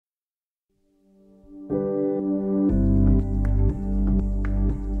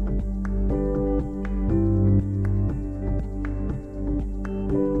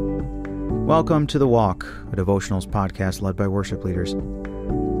Welcome to The Walk, a devotionals podcast led by worship leaders.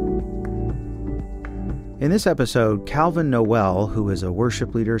 In this episode, Calvin Nowell, who is a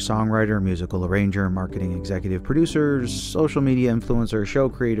worship leader, songwriter, musical arranger, marketing executive producer, social media influencer, show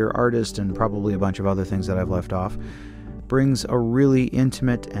creator, artist, and probably a bunch of other things that I've left off, brings a really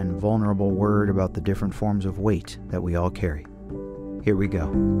intimate and vulnerable word about the different forms of weight that we all carry. Here we go.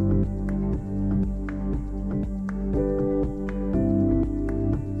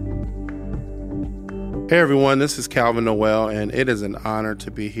 Hey everyone, this is Calvin Nowell, and it is an honor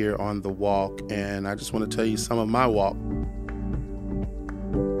to be here on The Walk, and I just want to tell you some of my walk.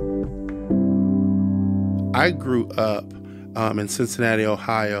 I grew up in Cincinnati,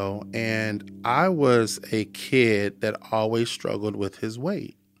 Ohio, and I was a kid that always struggled with his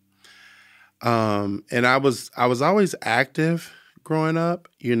weight. And I was always active growing up.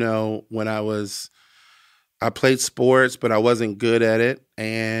 You know, I played sports, but I wasn't good at it,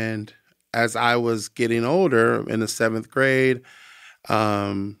 and as I was getting older in the 7th grade,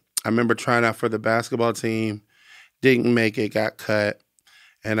 I remember trying out for the basketball team, didn't make it, got cut.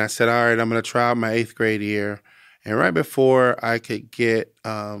 And I said, all right, I'm going to try out my 8th grade year. And right before I could get,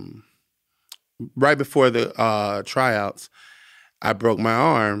 right before the tryouts, I broke my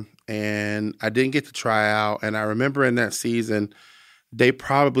arm and I didn't get to try out. And I remember in that season, they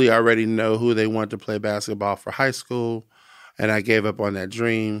probably already know who they want to play basketball for high school. And I gave up on that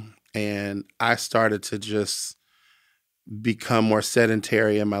dream. And I started to just become more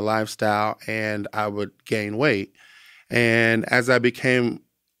sedentary in my lifestyle, and I would gain weight. And as I became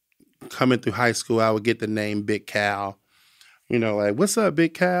coming through high school, I would get the name Big Cal. You know, like, what's up,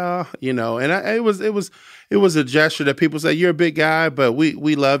 Big Cal? You know, and it was a gesture that people say, you're a big guy, but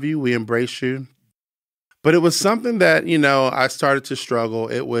we love you, we embrace you. But it was something that, you know, I started to struggle.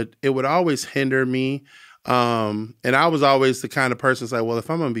 It would always hinder me. And I was always the kind of person that's like, well,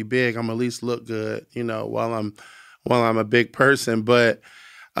 if I'm going to be big, I'm at least look good, you know, while I'm a big person. But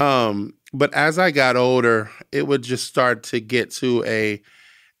as I got older, it would just start to get to a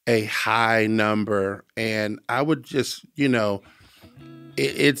high number, and I would just, you know,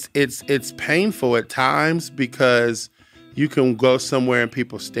 it's painful at times because you can go somewhere and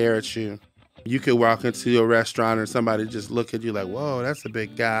people stare at you. You could walk into a restaurant and somebody just look at you like, whoa, that's a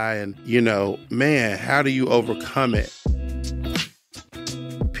big guy. And, you know, man, how do you overcome it?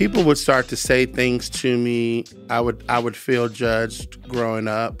 People would start to say things to me. I would feel judged growing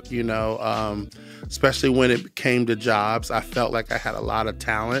up, you know, especially when it came to jobs. I felt like I had a lot of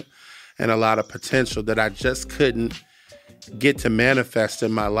talent and a lot of potential that I just couldn't get to manifest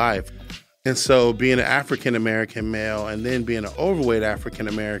in my life. And so being an African-American male and then being an overweight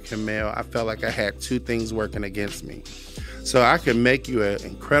African-American male, I felt like I had two things working against me. So I could make you an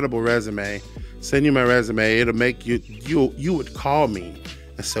incredible resume, send you my resume, it'll make you would call me.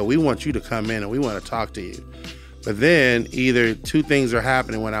 And so we want you to come in and we want to talk to you. But then either two things are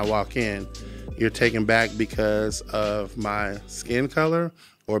happening when I walk in. You're taken back because of my skin color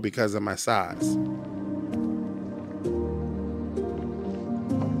or because of my size.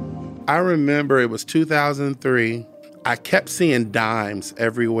 I remember it was 2003. I kept seeing dimes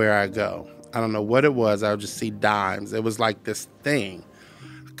everywhere I go. I don't know what it was. I would just see dimes. It was like this thing.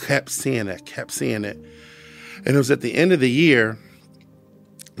 I kept seeing it. And it was at the end of the year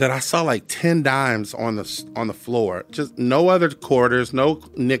that I saw like 10 dimes on the floor. Just no other quarters, no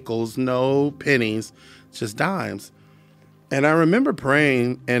nickels, no pennies, just dimes. And I remember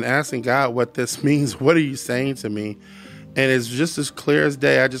praying and asking God what this means. What are you saying to me? And it's just as clear as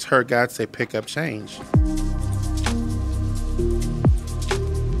day. I just heard God say, pick up change.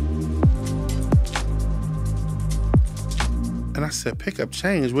 And I said, pick up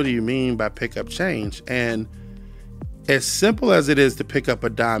change? What do you mean by pick up change? And as simple as it is to pick up a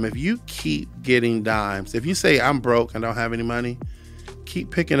dime, if you keep getting dimes, if you say, I'm broke and don't have any money,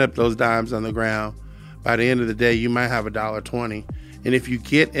 keep picking up those dimes on the ground. By the end of the day, you might have $1.20. And if you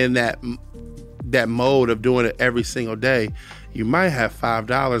get in that mode of doing it every single day, you might have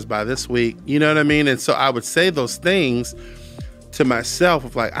 $5 by this week. You know what I mean? And so I would say those things to myself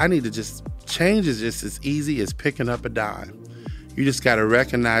of like, I need to just change is just as easy as picking up a dime. You just got to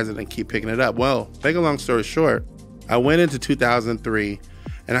recognize it and keep picking it up. Well, make a long story short, I went into 2003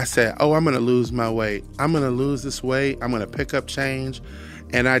 and I said, oh, I'm going to lose my weight. I'm going to lose this weight. I'm going to pick up change.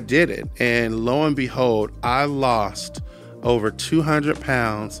 And I did it. And lo and behold, I lost over 200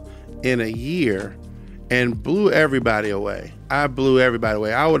 pounds in a year and blew everybody away. I blew everybody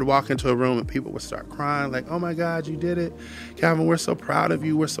away. I would walk into a room and people would start crying like, oh my God, you did it. Calvin, we're so proud of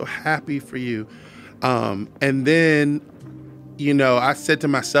you. We're so happy for you. And then, you know, I said to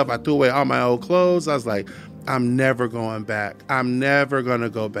myself, I threw away all my old clothes. I was like, I'm never going back. I'm never going to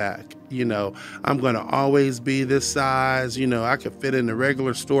go back. I'm going to always be this size. I could fit in the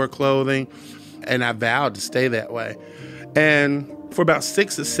regular store clothing. And I vowed to stay that way. And for about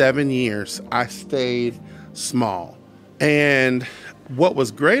 6 or 7 years, I stayed small. And what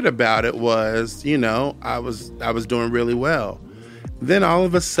was great about it was, I was doing really well. Then all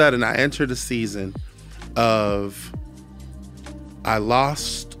of a sudden, I entered a season of I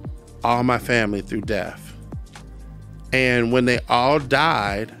lost all my family through death. And when they all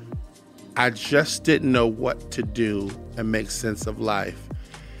died, I just didn't know what to do and make sense of life.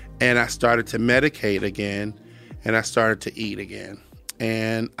 And I started to medicate again, and I started to eat again.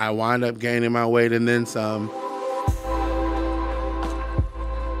 And I wound up gaining my weight and then some.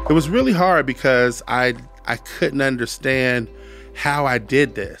 It was really hard because I couldn't understand how I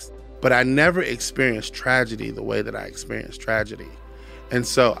did this, but I never experienced tragedy the way that I experienced tragedy. And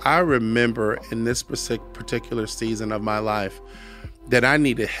so I remember in this particular season of my life that I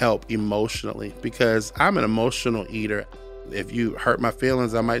needed help emotionally because I'm an emotional eater. If you hurt my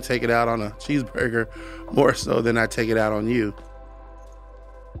feelings, I might take it out on a cheeseburger more so than I take it out on you.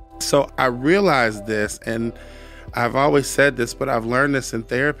 So I realized this, and I've always said this, but I've learned this in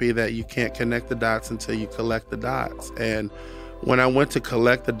therapy, that you can't connect the dots until you collect the dots. And when I went to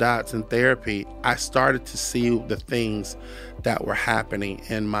collect the dots in therapy, I started to see the things that were happening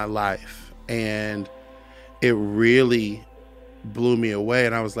in my life. And it really blew me away.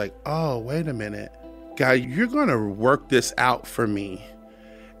 And I was like, oh, wait a minute. God, you're going to work this out for me.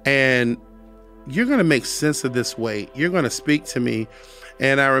 And you're going to make sense of this weight. You're going to speak to me.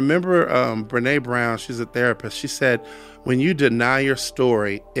 And I remember Brene Brown, she's a therapist. She said, when you deny your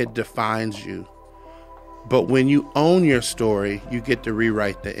story, it defines you. But when you own your story, you get to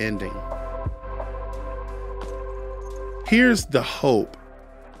rewrite the ending. Here's the hope.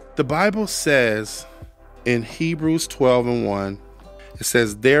 The Bible says in Hebrews 12:1, it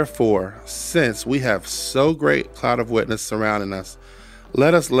says, therefore, since we have so great cloud of witness surrounding us,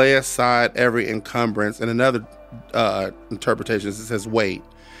 let us lay aside every encumbrance. And another interpretation, it says weight,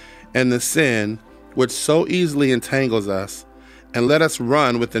 and the sin which so easily entangles us, and let us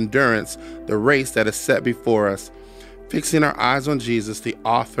run with endurance the race that is set before us, fixing our eyes on Jesus, the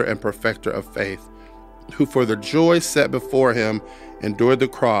author and perfecter of faith, who for the joy set before him endured the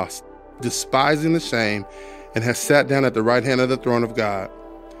cross, despising the shame, and has sat down at the right hand of the throne of God.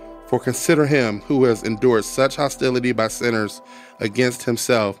 For consider him who has endured such hostility by sinners against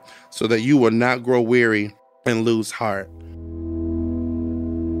himself, so that you will not grow weary and lose heart.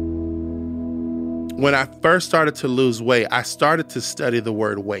 When I first started to lose weight, I started to study the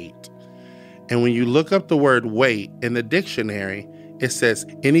word weight. And when you look up the word weight in the dictionary, it says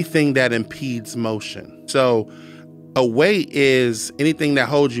anything that impedes motion. So a weight is anything that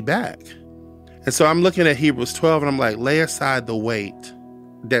holds you back. And so I'm looking at Hebrews 12 and I'm like, lay aside the weight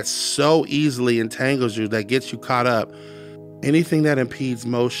that so easily entangles you, that gets you caught up, anything that impedes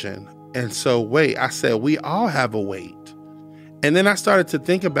motion. And so weight, I said, we all have a weight. And then I started to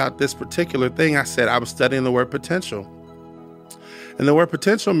think about this particular thing. I said, I was studying the word potential. And the word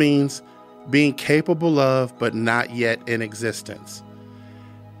potential means being capable of, but not yet in existence.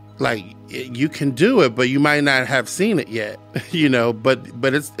 Like you can do it, but you might not have seen it yet,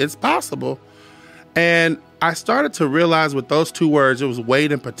 but it's possible. And I started to realize with those two words, it was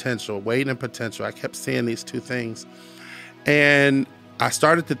weight and potential. I kept seeing these two things. And I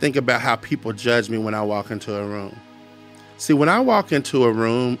started to think about how people judge me when I walk into a room. See, when I walk into a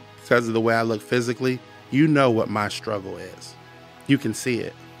room, because of the way I look physically, you know what my struggle is. You can see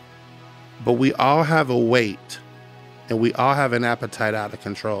it. But we all have a weight, and we all have an appetite out of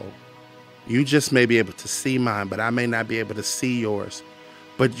control. You just may be able to see mine, but I may not be able to see yours.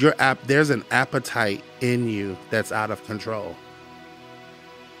 But there's an appetite in you that's out of control.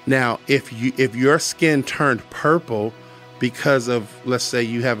 Now, if your skin turned purple because of, let's say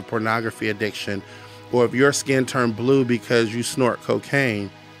you have a pornography addiction, or if your skin turned blue because you snort cocaine,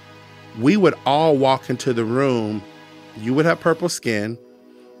 we would all walk into the room. You would have purple skin.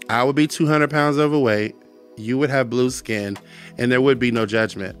 I would be 200 pounds overweight. You would have blue skin, and there would be no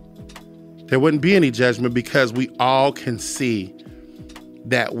judgment. There wouldn't be any judgment because we all can see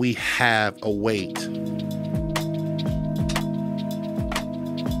that we have a weight.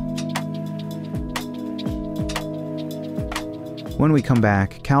 When we come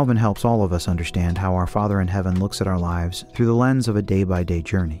back, Calvin helps all of us understand how our Father in Heaven looks at our lives through the lens of a day-by-day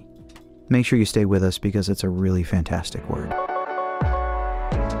journey. Make sure you stay with us because it's a really fantastic word.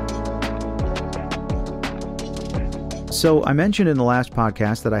 So I mentioned in the last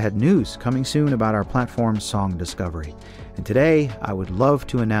podcast that I had news coming soon about our platform Song Discovery. And today I would love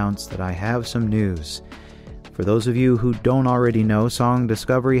to announce that I have some news. For those of you who don't already know, Song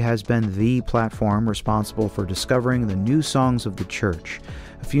Discovery has been the platform responsible for discovering the new songs of the church.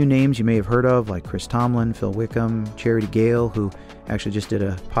 A few names you may have heard of, like Chris Tomlin, Phil Wickham, Charity Gale, who actually just did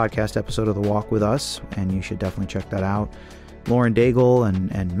a podcast episode of The Walk with us, and you should definitely check that out. Lauren Daigle,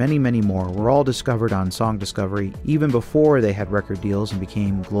 and many, many more were all discovered on Song Discovery even before they had record deals and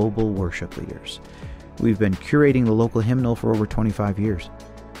became global worship leaders. We've been curating the local hymnal for over 25 years.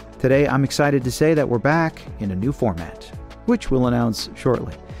 Today, I'm excited to say that we're back in a new format, which we'll announce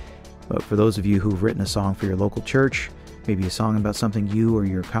shortly. But for those of you who've written a song for your local church, maybe a song about something you or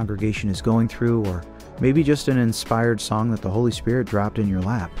your congregation is going through, or maybe just an inspired song that the Holy Spirit dropped in your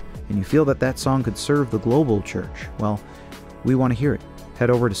lap, and you feel that that song could serve the global church, well, we want to hear it.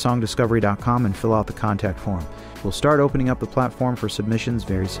 Head over to songdiscovery.com and fill out the contact form. We'll start opening up the platform for submissions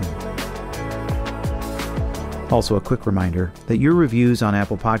very soon. Also, a quick reminder that your reviews on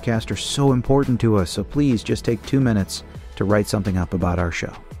Apple Podcast are so important to us, so please just take 2 minutes to write something up about our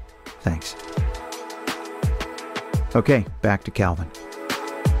show. Thanks. Okay, back to Calvin.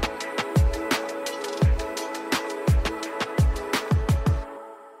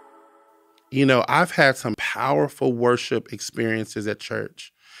 You know, I've had some powerful worship experiences at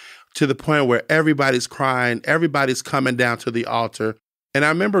church to the point where everybody's crying, everybody's coming down to the altar. And I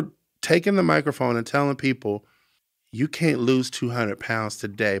remember taking the microphone and telling people, you can't lose 200 pounds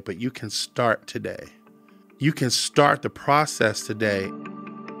today, but you can start today. You can start the process today.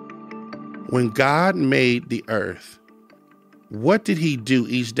 When God made the earth, what did he do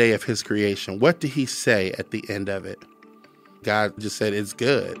each day of his creation? What did he say at the end of it? God just said, it's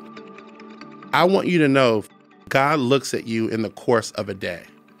good. I want you to know, God looks at you in the course of a day.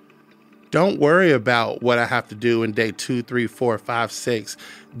 Don't worry about what I have to do in day 2, 3, 4, 5, 6,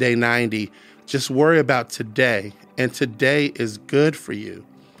 day 90. Just worry about today. And today is good for you.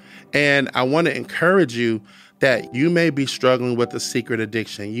 And I want to encourage you that you may be struggling with a secret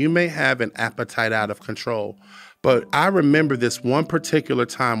addiction. You may have an appetite out of control. But I remember this one particular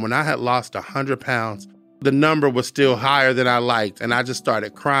time when I had lost 100 pounds. The number was still higher than I liked. And I just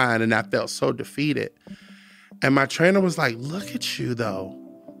started crying and I felt so defeated. And my trainer was like, look at you though.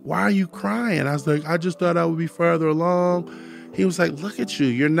 Why are you crying? I was like, I just thought I would be further along. He was like, look at you.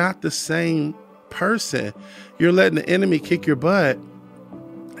 You're not the same person. You're letting the enemy kick your butt.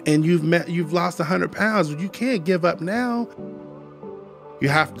 And you've lost 100 pounds. You can't give up now. You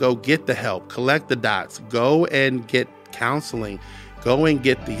have to go get the help, collect the dots, go and get counseling, go and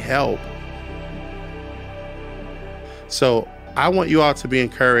get the help. So I want you all to be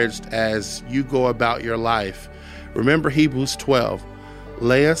encouraged as you go about your life. Remember Hebrews 12.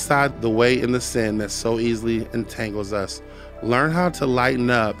 Lay aside the weight and the sin that so easily entangles us. Learn how to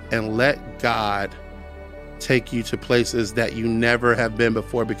lighten up and let God take you to places that you never have been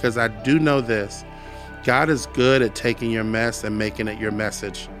before, because I do know this. God is good at taking your mess and making it your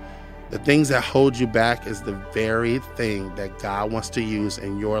message. The things that hold you back is the very thing that God wants to use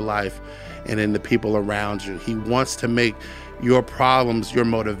in your life and in the people around you. He wants to make your problems your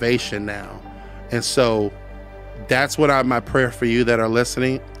motivation now. And so that's what my prayer for you that are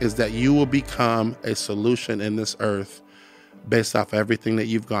listening is that you will become a solution in this earth based off everything that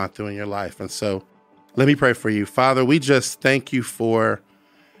you've gone through in your life. And so let me pray for you. Father, we just thank you for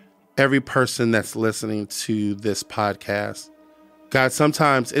every person that's listening to this podcast. God,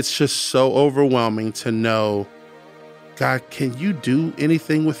 sometimes it's just so overwhelming to know, God, can you do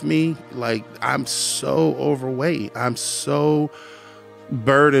anything with me? Like, I'm so overweight. I'm so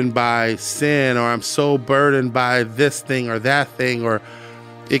burdened by sin, or I'm so burdened by this thing or that thing, or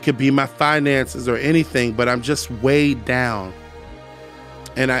it could be my finances or anything, but I'm just weighed down.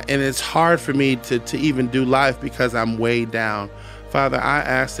 And it's hard for me to even do life because I'm weighed down. Father, I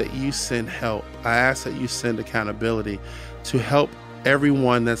ask that you send help. I ask that you send accountability to help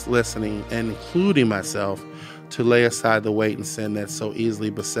everyone that's listening, and including myself, to lay aside the weight and sin that so easily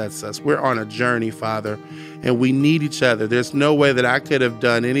besets us. We're on a journey, Father, and we need each other. There's no way that I could have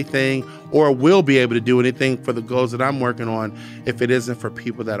done anything or will be able to do anything for the goals that I'm working on if it isn't for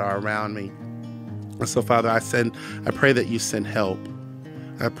people that are around me. And so, Father, I pray that you send help.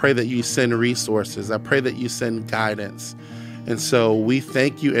 I pray that you send resources. I pray that you send guidance. And so we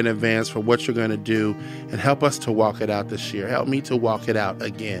thank you in advance for what you're going to do, and help us to walk it out this year. Help me to walk it out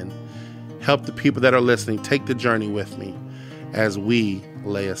again. Help the people that are listening take the journey with me as we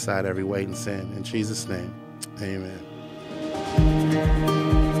lay aside every weight and sin. In Jesus' name, amen.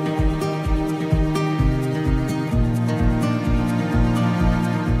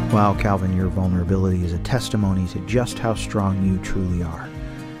 Wow, Calvin, your vulnerability is a testimony to just how strong you truly are.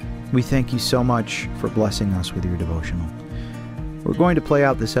 We thank you so much for blessing us with your devotional. We're going to play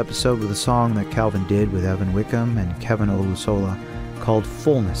out this episode with a song that Calvin did with Evan Wickham and Kevin Olusola called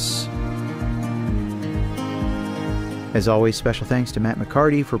Fullness. As always, special thanks to Matt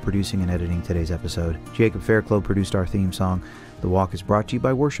McCarty for producing and editing today's episode. Jacob Fairclough produced our theme song. The Walk is brought to you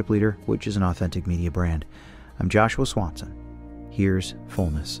by Worship Leader, which is an authentic media brand. I'm Joshua Swanson. Here's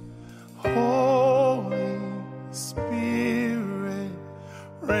Fullness. Holy Spirit,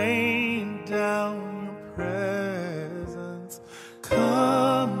 rain down your presence.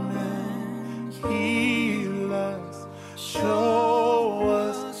 Come and heal us. Show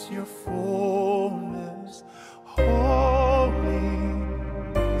us your fullness. Holy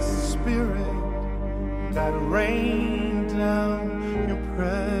Spirit, God, rain down your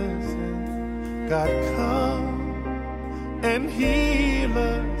presence. God, come and heal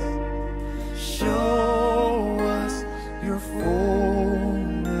us. Show us your fullness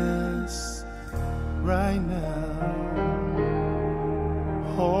right now.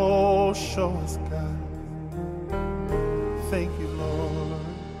 Oh, show us, God. Thank you, Lord.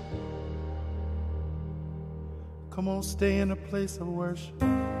 Come on, stay in a place of worship.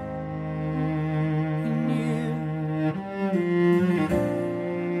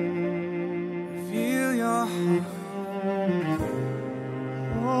 Feel your heart.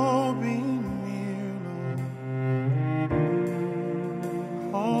 Oh, be near, Lord.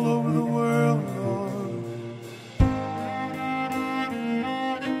 All over the world, Lord.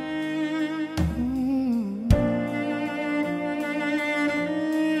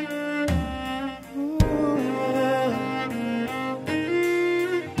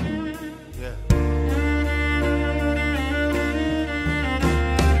 Yeah.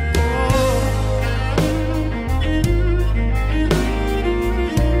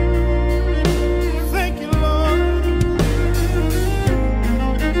 Thank you, Lord.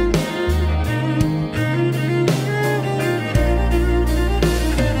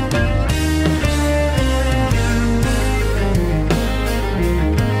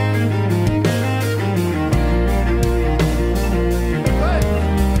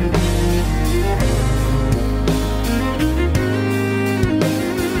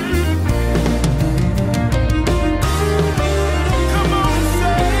 Come on,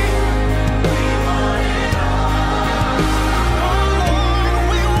 say, we want it all. Oh, Lord,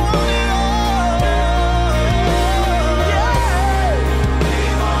 we want it all. Yeah. We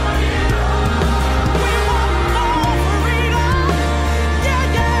want it all. We want more freedom. Yeah,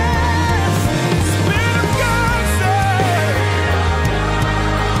 yes. Spirit of God, say,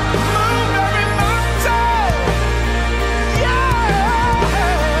 move every mountain. Yeah.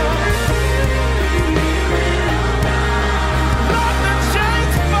 Let the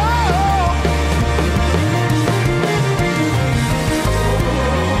chains fall.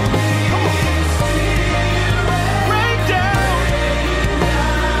 Rain down.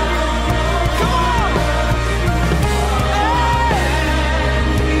 Come on.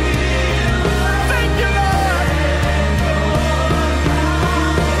 Thank you, Lord.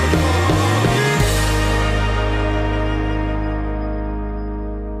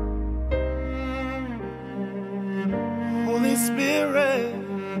 Holy Spirit,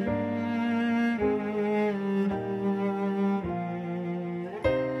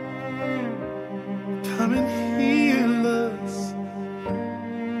 come and heal us.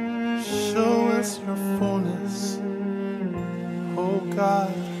 Show us your fullness. Oh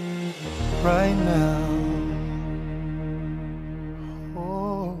God, right now.